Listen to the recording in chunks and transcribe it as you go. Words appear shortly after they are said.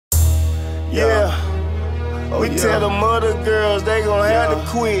Yeah. We tell the mother girls they gon' have to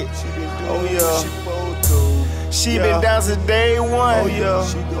quit. She been down since day one.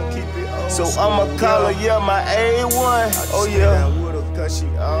 So I'ma call her, yeah, my A1.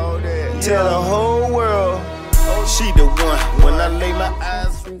 Tell the whole world she the one. When I lay my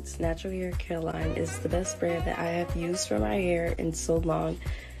eyes. Roots Natural Hair Care line is the best brand that I have used for my hair in so long.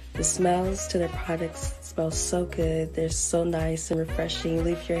 The smells to their products smell so good. They're so nice and refreshing.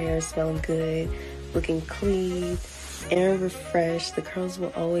 Leave your hair smelling good, looking clean and refreshed. The curls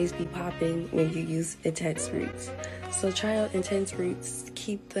will always be popping when you use Intense Roots. So try out Intense Roots.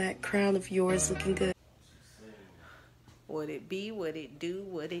 Keep that crown of yours looking good. What it be, what it do,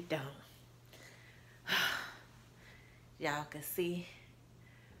 what it don't. Y'all can see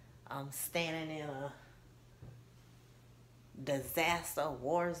I'm standing in a disaster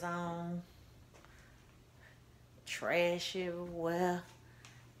war zone. Trash everywhere.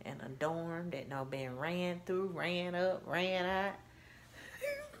 In a dorm that no been ran through, ran up, ran out.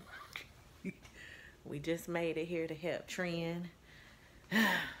 We just made it here to help Trin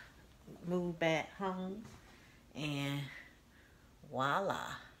move back home. And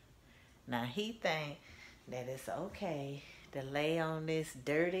voila. Now he think that it's okay to lay on this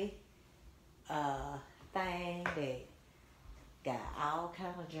dirty thing that got all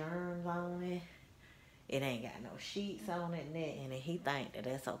kind of germs on it. It ain't got no sheets on it, and he think that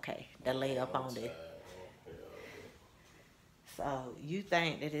that's okay to lay up on it. So you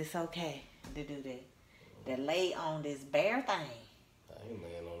think that it's okay to do that? To lay on this bare thing. I ain't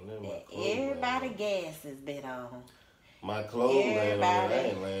laying on them. That everybody gas has been on. My clothes laying on it. I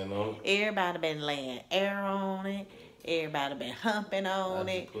ain't laying on it. Everybody been laying air on it. Everybody been humping on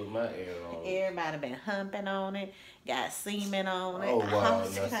I it. just put my air on it. Everybody been humping on it. Got semen on it. Oh wow!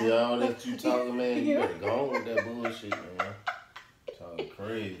 Now see all that you talking, man. You better go on with that bullshit, man. Talking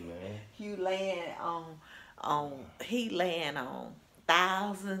crazy, man. You laying he laying on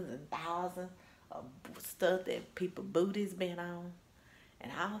thousands and thousands of stuff that people booties been on,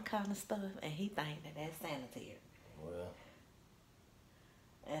 and all kind of stuff, and he think that that's sanitary. Well.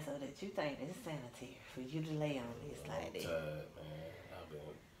 And so that you think it's sanitary for you to lay on this like that. I'm tired, man.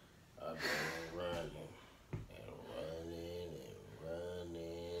 I've been running.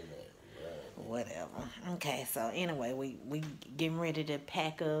 Whatever. Okay, so anyway, we getting ready to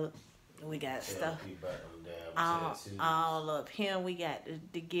pack up. We got stuff all up here. We got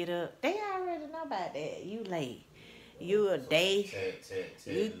to get up. They already know about that. You late. You a day.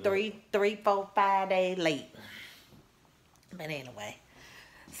 You 3, 4, 5 days late. But anyway,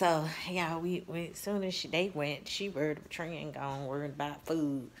 so yeah, we as soon as they went, she worried about Trin gone, worried about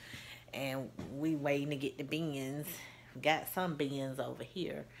food, and we waiting to get the beans. We got some beans over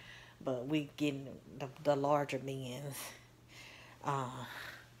here, but we getting the larger beans.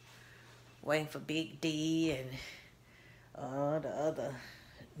 Waiting for Big D and the other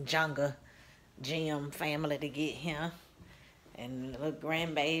Jungle Jim family to get here, and little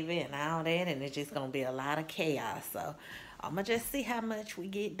grandbaby and all that, and it's just gonna be a lot of chaos. So I'm gonna just see how much we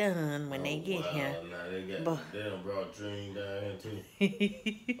get done when they get here. Now they done brought Dream down here too.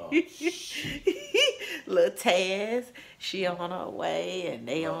 Oh, shit. Little Taz, she on her way, and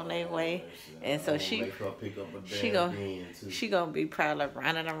they on their way, and so she gonna be probably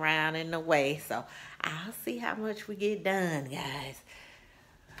running around in the way. So I'll see how much we get done, guys.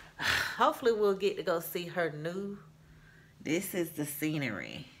 Hopefully we'll get to go see her new. This is the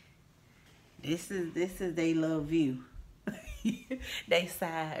scenery. This is their little view. They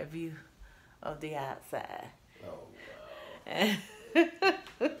side view of the outside. Oh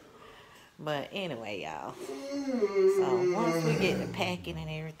wow. But anyway, y'all. So once we get the packing and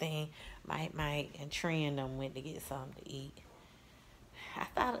everything, Mike and Trin them went to get something to eat. I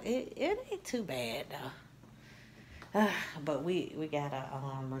thought it ain't too bad though. But we gotta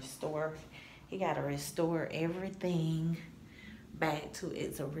restore. He gotta restore everything back to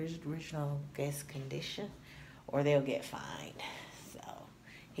its original guest condition, or they'll get fined. So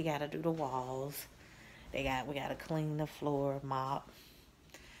he gotta do the walls. We gotta clean the floor, mop,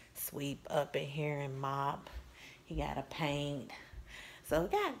 sweep up in here and mop. He gotta paint. So we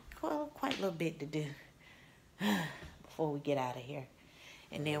got quite a little bit to do before we get out of here.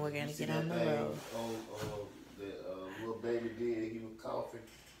 And then we're gonna get on the road. That little baby did, he was coughing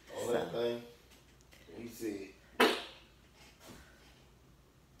on that thing. He said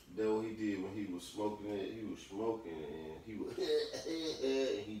that what he did when he was smoking it. He was smoking and he was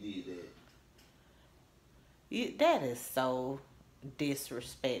he did that. That is so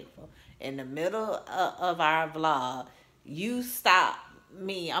disrespectful. In the middle of our vlog, you stop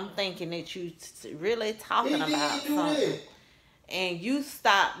me. I'm thinking that you really talking about something. And you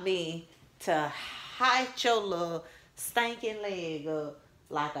stop me to hide your little stinking leg up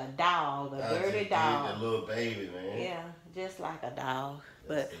like a dog, a dirty dog. The little baby, man. Yeah, just like a dog.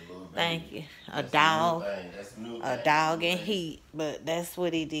 But thank you. A dog. That's a new thing. A dog in heat. But that's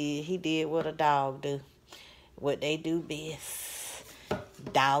what he did. He did what a dog do. What they do best.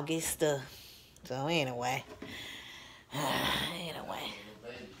 Doggy stuff. So anyway. Anyway.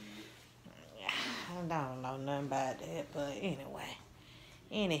 I don't know nothing about that. But anyway.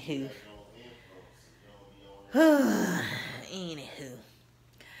 Anywho. Anywho.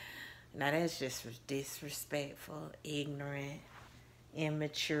 Now that's just disrespectful, ignorant,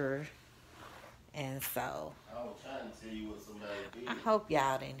 immature. And so I was trying to tell you what somebody did. I hope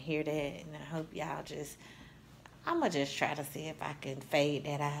y'all didn't hear that, and I hope y'all just, I'm going to just try to see if I can fade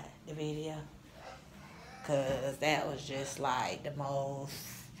that out the video, because that was just like the most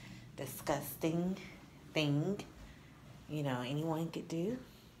disgusting thing, you know, anyone could do.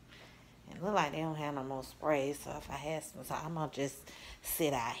 And it look like they don't have no more spray, so if I had some, so I'm going to just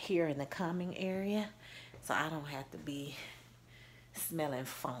sit out here in the calming area so I don't have to be smelling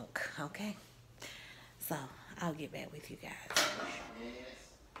funk, okay? So, I'll get back with you guys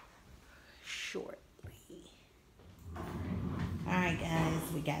shortly. Alright guys,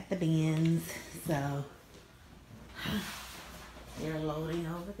 we got the bins. So, they're loading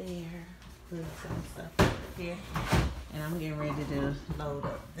over there. Put some stuff over here. And I'm getting ready to load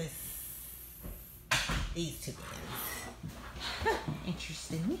up these two bins.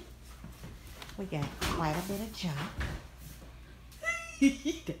 Interesting. We got quite a bit of junk.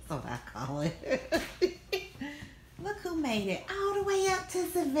 That's what I call it. Look who made it all the way up to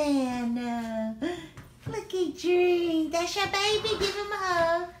Savannah. Look at Dream. That's your baby. Give him a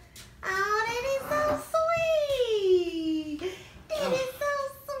hug. Oh, that is so sweet. That is so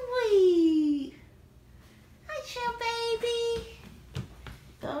sweet. That's your baby.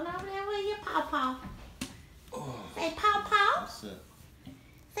 Going over there with your pawpaw. Say pawpaw. What's up?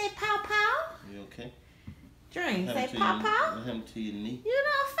 Say pawpaw. You okay? Dream, say pawpaw. What happened to your knee? You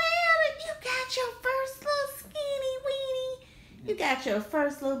don't fail it. You got your first little skinny weenie. You got your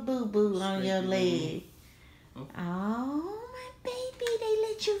first little boo-boo on your leg. Oh, my baby, they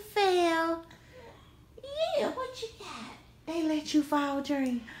let you fail. Yeah, what you got? They let you fall,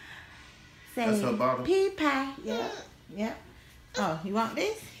 Dream. Say, that's her bottle? Pea pie. Yep. Yep. Oh, you want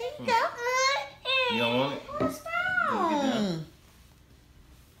this? Here you go. You don't want it? What's wrong?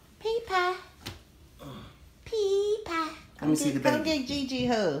 Pea pie. Pea pie. Let me see the baby. Come get Gigi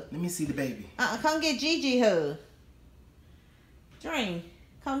hug. Let me see the baby. Come get Gigi hug. Dream,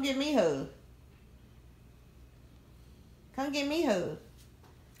 come get me hug. Come get me hug.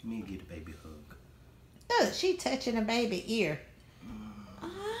 Let me get the baby hug. Look, she touching the baby ear.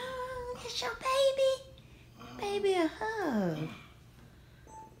 Oh, it's your baby. Baby a hug.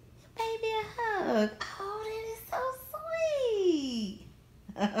 Baby a hug. Oh, that is so sweet.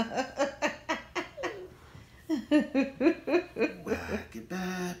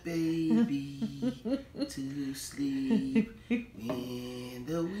 Goodbye, baby, to sleep. When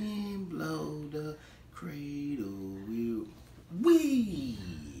the wind blow, the cradle will wee.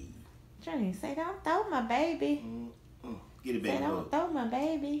 Johnny, say don't throw my baby. Get a baby say hug. Don't throw my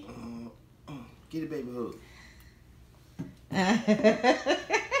baby. Get a baby hug.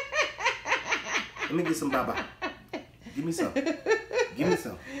 Let me get some baba. Give me some. Give me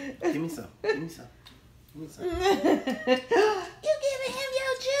some. Give me some. Give me some. You giving him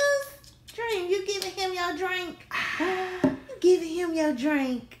your juice? Drink. You giving him your drink? You giving him your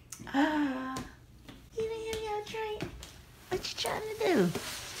drink? Giving him your drink? What you trying to do?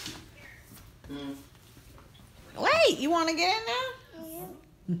 Wait, you want to get in there?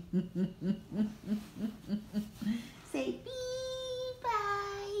 Say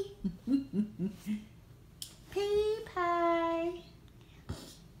bye. Pea pie.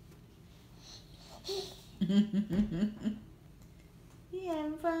 You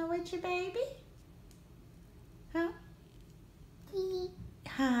having fun with your baby? Huh?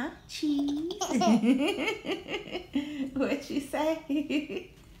 Huh? Cheese? What you say?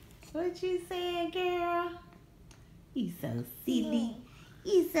 What you saying, girl? You so silly.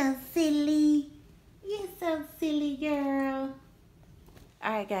 You so silly. You so silly, girl.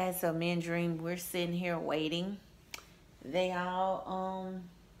 Alright guys, so me and Dream, we're sitting here waiting. They all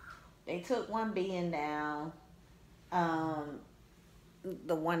they took one bin down.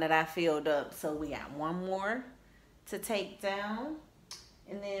 The one that I filled up, so we got one more to take down.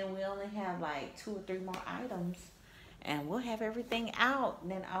 And then we only have like 2 or 3 more items. And we'll have everything out.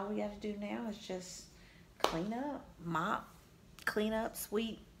 And then all we got to do now is just clean up, mop, clean up,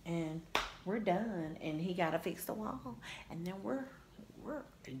 sweep, and we're done. And he got to fix the wall. And then we're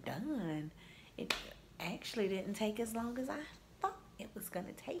done. It actually didn't take as long as I thought it was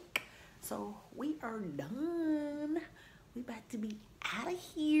gonna take. So we are done. We about to be out of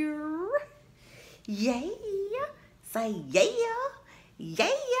here. Yeah. Say yeah. Yeah.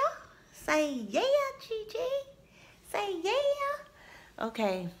 Say yeah, Gigi. Say yeah.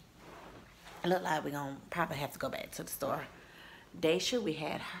 Okay. Look like we're gonna probably have to go back to the store. Daisha, we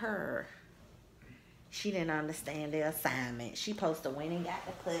had her. She didn't understand the assignment. She supposed to went and got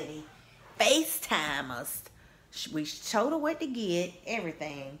the putty. FaceTime us. We told her what to get,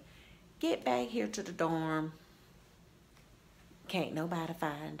 everything. Get back here to the dorm. Can't nobody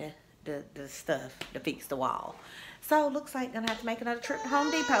find the stuff to fix the wall. So looks like gonna have to make another trip to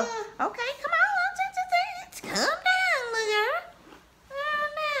Home Depot. Okay, come on. Calm down, little girl. Calm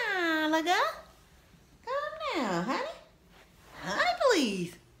down, little girl. Calm down, honey. Honey,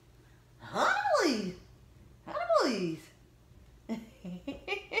 please. Honey, please. Honey, please.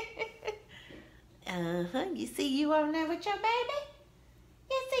 You see you on there with your baby?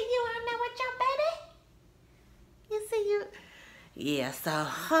 You see you on there with your baby? You see you? Yeah,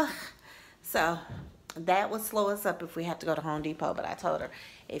 so that would slow us up if we have to go to Home Depot. But I told her,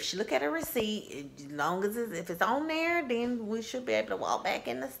 if she look at her receipt, as long as if it's on there, then we should be able to walk back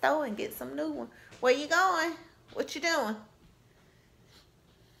in the store and get some new one. Where you going? What you doing?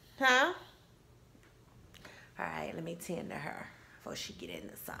 Huh? All right, let me tend to her before she get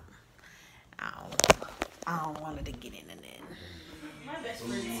into something. I don't want her to get into that. My best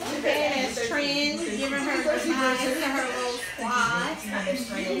friend. Okay, that's Trin, giving her goodbye to her little squad. My best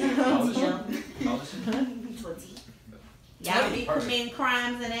friend. Y'all be committing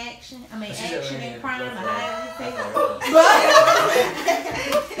crimes in action. I mean, action and crime.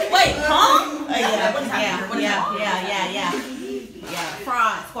 Wait, huh? Yeah.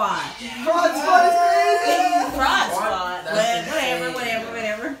 Fraud squad. Fraud squad is crazy. Fraud squad.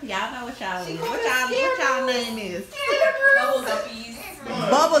 Whatever. Y'all know what y'all name is. Bubble guppies.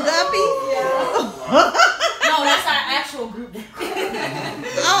 Bubble guppies? No, that's our actual group.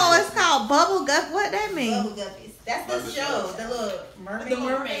 Oh, it's called Bubble Gup. What that mean? Bubble guppies. That's the show, the little mermaid. The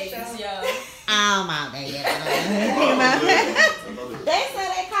mermaids, yeah. Oh my God. They said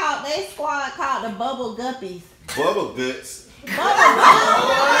they squad called the Bubble Guppies. Bubble guts. They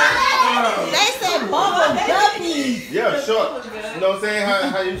said Bubble Guppies. Yeah, short. You know what I'm saying?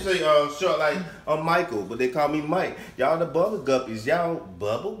 How you say short like I'm Michael, but they call me Mike. Y'all the Bubble Guppies. Y'all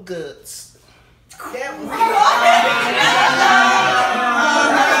Bubble Guts. That was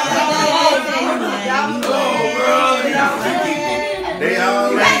They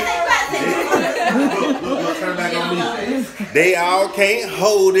all look, turn back on me. They all can't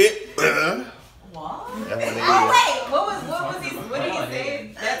hold it. What did he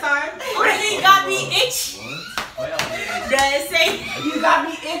say that time? He got me itch. Does say you got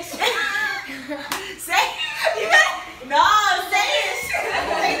me itch? Say you got say it.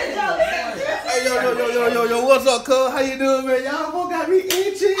 Say the joke. Hey, yo, what's up, cuz? How you doing, man? Y'all both got me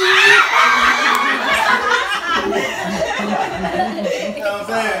itchy. You know what I'm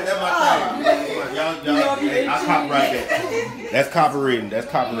saying? That's my thing. Y'all, I copyright that. That's copywritten. Don't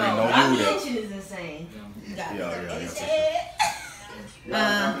use that. Itching is insane. Yeah.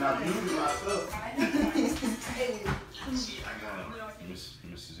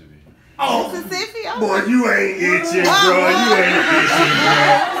 Mississippi. Oh, Mississippi? boy, you ain't itching, bro.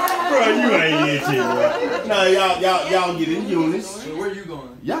 You ain't itching, bro. Now, y'all get in unison. So where you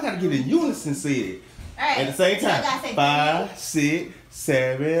going? Y'all gotta get in unison, said it. Right. At the same time. 5, 6,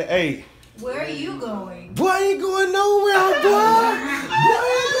 7, 8. Where are you going? Boy, I ain't going nowhere, boy.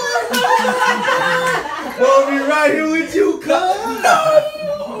 Boy, I'll be right here with you, cuz.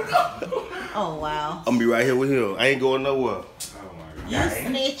 Oh, wow. I'm gonna be right here with him. I ain't going nowhere. You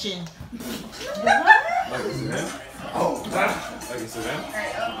snitching. I'm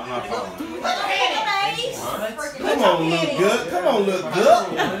not following. Come on, look good.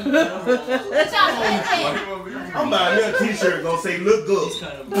 I'm buying me a t-shirt gonna say look good.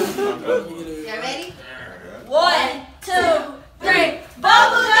 Y'all ready? 1, 2, 3.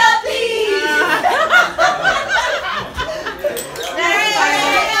 Bubble guppies.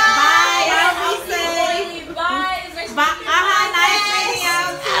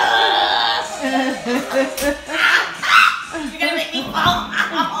 You're gonna make me fall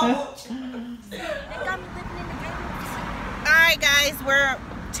out. Alright guys, we're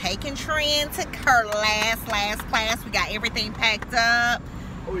taking Trin to her last class. We got everything packed up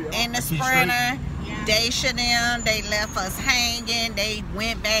in the Sprinter. Daisha them, they left us hanging. They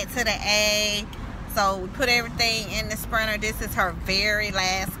went back to the A. So we put everything in the Sprinter. This is her very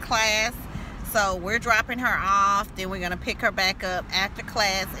last class. So we're dropping her off. Then we're going to pick her back up after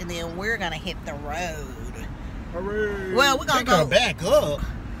class. And then we're going to hit the road. Hooray. Well, we're going to go back up.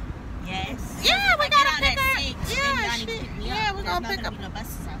 Yes. Yeah, we got to pick her. Yeah, we're going to pick up. No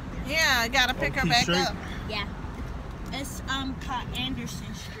buses out there. Yeah, got to pick her back up. Yeah. It's called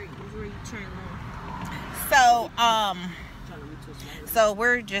Anderson Street. Is where you turn on. So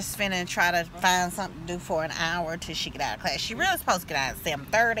we're just finna try to find something to do for an hour till she get out of class. She really supposed to get out at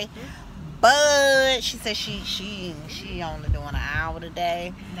 7:30, but she said she only doing an hour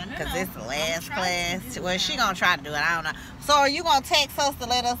today because it's the last class. Well, she gonna try to do it. I don't know. So are you gonna text us to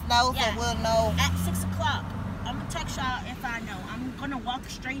let us know so we'll know? At 6 o'clock, I'm gonna text y'all if I know. I'm gonna walk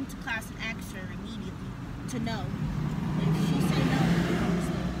straight into class and ask her immediately to know. If she say no,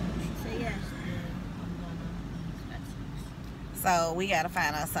 if she say yes, then I'm gonna leave at 6. So we gotta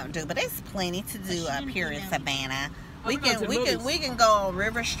find out something to do, but there's plenty to do up here in Savannah. We can go on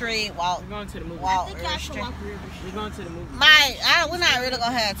River Street, walk. We're going to the movies. Walk I think River I should Street. walk River Street. We're going to the movies. We're not really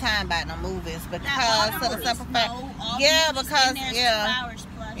gonna have time about no movies because of the simple fact. Yeah, because 2 hours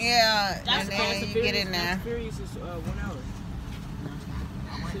plus. Yeah, That's and then you get in there. Furious is 1 hour.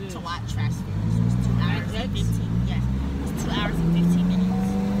 I went to watch Fast and Furious. It was 2 hours and 15. Yes, it was 2 hours and 15 minutes.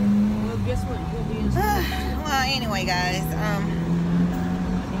 Well, guess what? You'll be in Well, anyway, guys,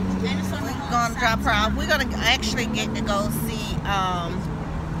 we're gonna drop her off. We're gonna actually get to go see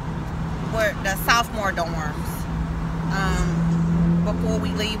where the sophomore dorms. Before we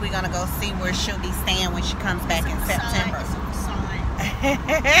leave, we're gonna go see where she'll be staying when she comes back in September.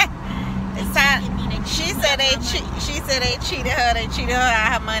 It's time. She said they cheated her. They cheated her out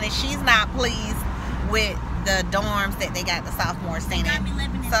of her money. She's not pleased with the dorms that they got the sophomores staying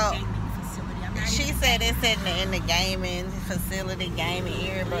in. So she said it's in the gaming facility, gaming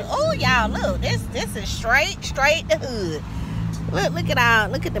area. But oh, y'all, look, this is straight the hood. Look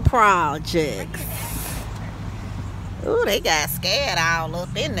at the projects. Ooh, they got scared all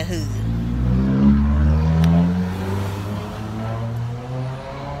up in the hood.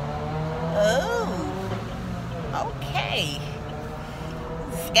 Oh, okay.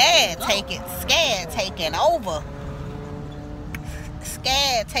 Scared taking over.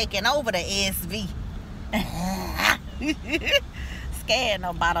 Scared taking over the SV. Scared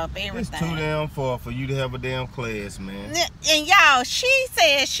about up everything. It's too damn far for you to have a damn class, man. And y'all, she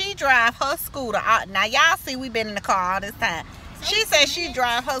said she drive her scooter out. Now y'all see we been in the car all this time. She said she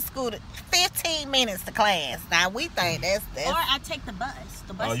drive her scooter 15 minutes to class. Now we think that's Or I take the bus.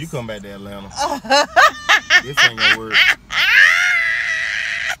 The bus. Oh, you come back to Atlanta. This ain't gonna work.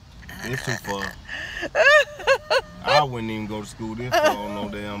 It's too far. I wouldn't even go to school this far on no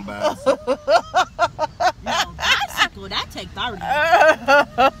damn bicycle. No, bicycle, that take 30.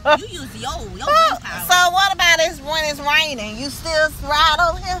 You use your willpower. So what about when it's raining? You still ride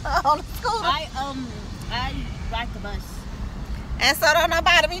over here on the scooter? I ride the bus. And so don't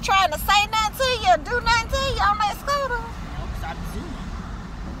nobody be trying to say nothing to you, do nothing to you on that scooter? No, because I'm zooming.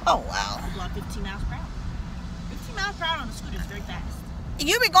 Oh wow. I'm going 15 miles per hour. 15 miles per hour on the scooter is very fast.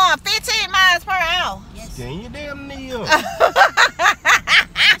 You be going 15 miles per hour. Yes. Scan your damn knee up. I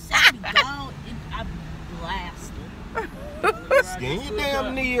said I be gone and I blasted. Scan your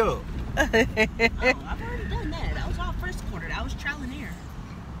damn knee up. Oh, I've already done that. That was all first quarter. That was trial and error.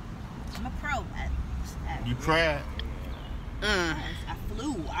 I'm a pro at You tried. I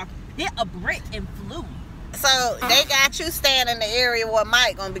flew. I hit a brick and flew. So they got you staying in the area where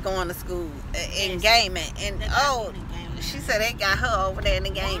Mike gonna be going to school in gaming, and she said they got her over there in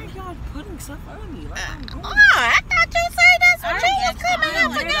the Why gaming. are y'all putting stuff on me? Like I'm going. I thought you said that's what you was coming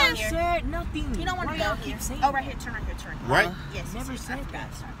up I against. said nothing. You don't want to Why go y'all here. keep saying Oh, right here. Turn right here. Turn. Right? Yes. Never said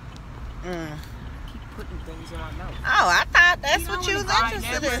that. Keep putting things in my mouth. Oh, I thought that's what you was I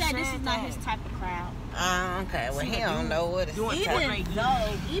interested never in. Said this is not his type of crowd. Okay, well he don't know what it's. Doing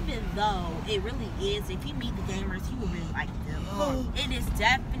Even though it really is, if you meet the gamers, you will really like them. It is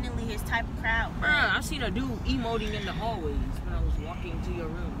definitely his type of crowd. Bruh, I seen a dude emoting in the hallways when I was walking to your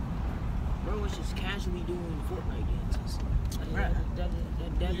room. Bro was just casually doing Fortnite dances.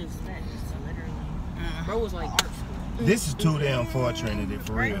 That is Literally. Bro was like art school. This is too damn far, Trinity,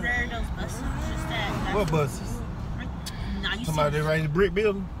 for Right real. there, those buses. Just that. What buses? Nah, you Somebody see? right in the brick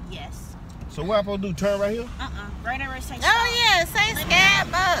building? Yes. So what I supposed to do? Turn right here? Right there where it says stop. Oh yeah, say Sky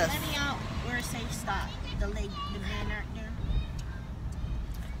Bus. Let me out where it says stop. The man right there.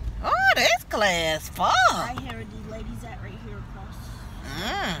 Oh, this class fun. Right here where these ladies at right here across.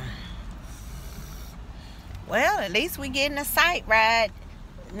 Well, at least we getting a sight ride.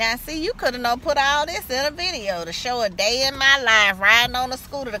 Now, see, you could have put all this in a video to show a day in my life riding on a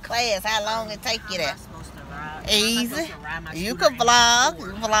scooter to class. How long it take you How am I there? supposed to ride? Easy. You could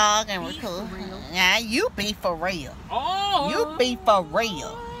vlog and record. Nah, you be for real. Oh. You be for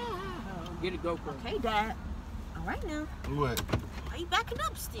real. Get it, GoPro. Okay, Dad. All right now. What? Why you backing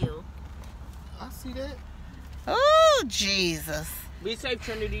up still? I see that. Oh, Jesus. Be safe,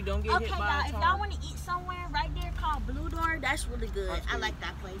 Trinity. Don't get Okay, hit by y'all. a If car. y'all want to eat somewhere right there called Blue Door, that's really good. That's I good. like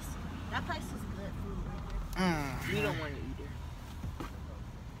that place. That place is good food right there. We don't want to eat there.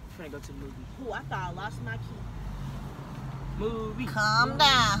 We're trying to go to the movie. Ooh, I thought I lost my key. Movie. Calm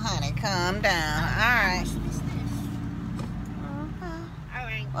down, honey. Calm down. All right. What's this? All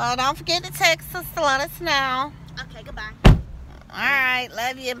right. Well, don't forget to text us to let us know. Okay, goodbye. All right,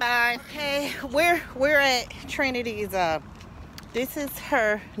 love you, bye. Okay, we're at Trinity's. This is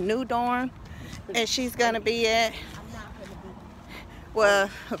her new dorm, and she's gonna be at. Well,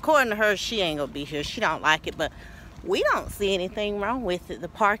 according to her, she ain't gonna be here. She don't like it, but we don't see anything wrong with it. The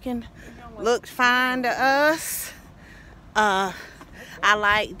parking looks fine to us. I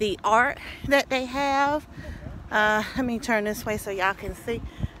like the art that they have. Let me turn this way so y'all can see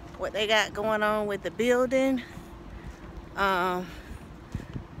what they got going on with the building.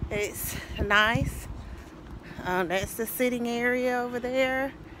 It's nice. That's the sitting area over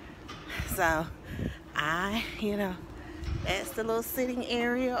there. So that's the little sitting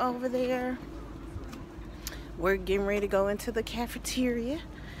area over there. We're getting ready to go into the cafeteria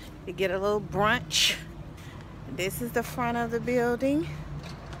to get a little brunch. This is the front of the building.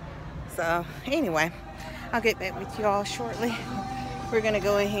 So anyway, I'll get back with you all shortly. We're gonna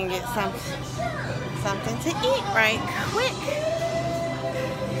go ahead and get something to eat right quick.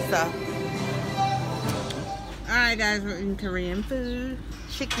 So, alright guys, we're eating Korean food.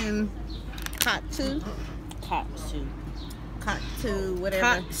 Chicken katsu, whatever.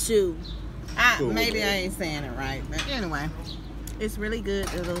 Katsu. Maybe I ain't saying it right, but anyway, it's really good.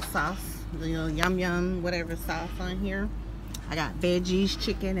 The little sauce, the little yum yum, whatever sauce on here. I got veggies,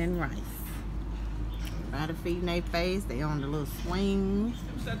 chicken, and rice. Try to feed in their face. They on the little swings.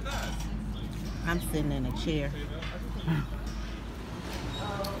 I'm sitting in a chair.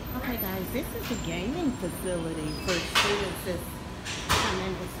 Okay, guys, this is a gaming facility for students that come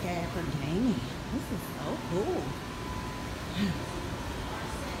in to stay for gaming. This is so cool.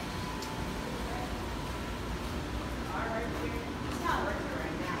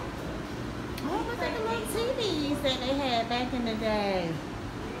 Oh, look at the little TVs that they had back in the day.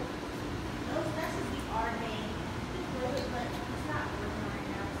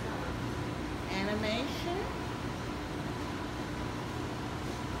 Animation.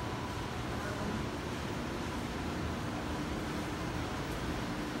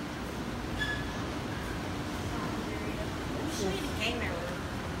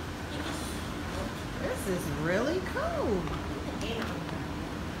 This is really cool.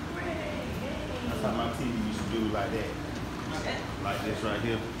 That's how my TV used to do like that. Like this right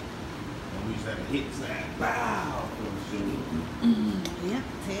here. And we used to have a hit sign. Wow. Yeah,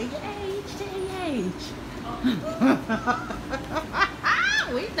 tell your age,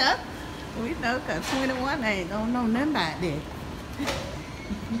 we know, cause 21 ain't don't know nothing about that.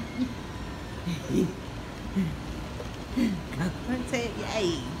 Tell your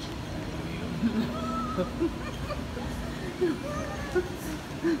age.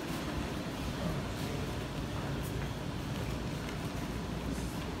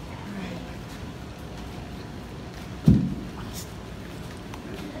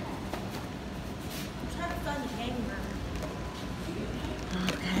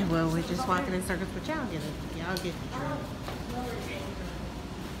 Okay, well, we're just walking in circles, but y'all get it. Y'all get the drill.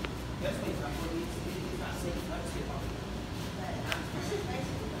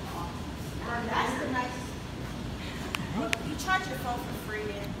 You charge your phone for free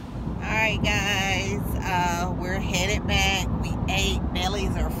then. Alright guys, we're headed back. We ate,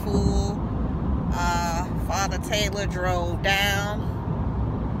 bellies are full. Father Taylor drove down.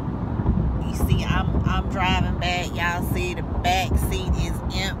 You see I'm driving back. Y'all see the back seat is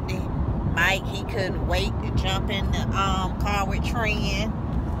empty. Mike, he couldn't wait to jump in the car with Trin.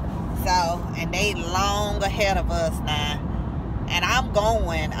 So, and they long ahead of us now. And I'm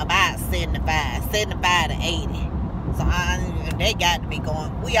going about 75 to 80. So they got to be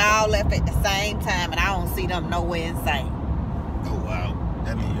going. We all left at the same time, and I don't see them nowhere in sight. Oh wow,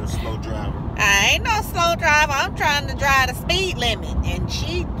 that means you're a slow driver. I ain't no slow driver. I'm trying to drive the speed limit, and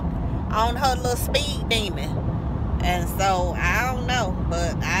she on her little speed demon. And so I don't know,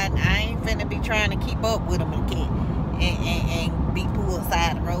 but I ain't finna be trying to keep up with them and be pulled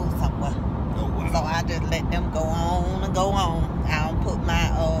side the road somewhere. Oh wow. So I just let them go on and go on. I don't put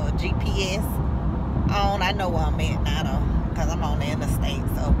my GPS on. I know where I'm at now though, because I'm on the interstate,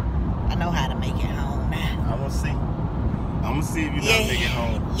 so I know how to make it home now. I will see. I'm gonna see if you don't make it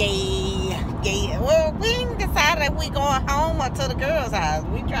home. Yeah. Well, we ain't decided if we going home or to the girls' house.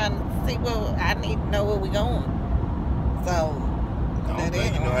 We trying to see where I need to know where we going. So, I don't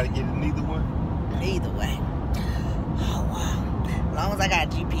think you know how to get it neither way. Either way. Oh wow. As long as I got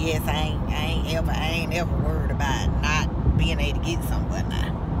GPS, I ain't ever worried about not being able to get somewhere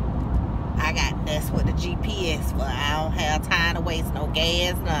now. That's what the GPS for. I don't have time to waste no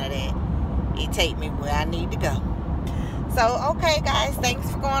gas, none of that. It take me where I need to go. So, okay, guys, thanks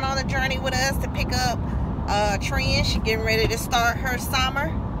for going on the journey with us to pick up Trin. She getting ready to start her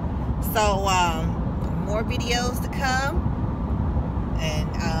summer. So, more videos to come. And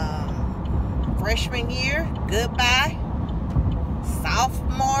freshman year, goodbye.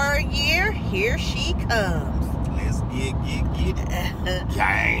 Sophomore year, here she comes. Let's get it.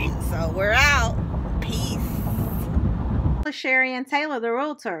 Gang. So we're out. Peace. Sherry and Taylor, the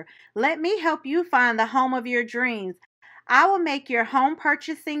realtor. Let me help you find the home of your dreams. I will make your home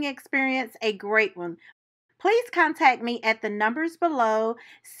purchasing experience a great one. Please contact me at the numbers below.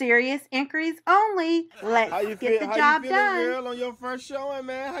 Serious inquiries only. Let's get the job done. How you feeling, girl, on your first showing,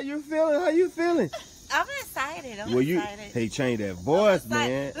 man? How you feeling? I'm excited. I'm excited. Hey, change that voice,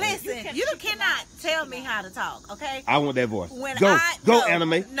 man. Listen, you cannot tell me how to talk, okay? I want that voice. Go,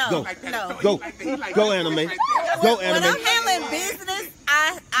 anime. No. Go, anime. When I'm handling business,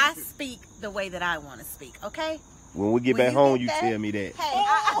 I speak the way that I want to speak, okay? When we get back home, you tell me that. Hey,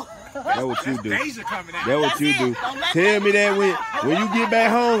 that's what you do. That's what you do. Tell me that when you get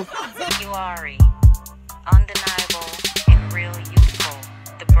back home. You are.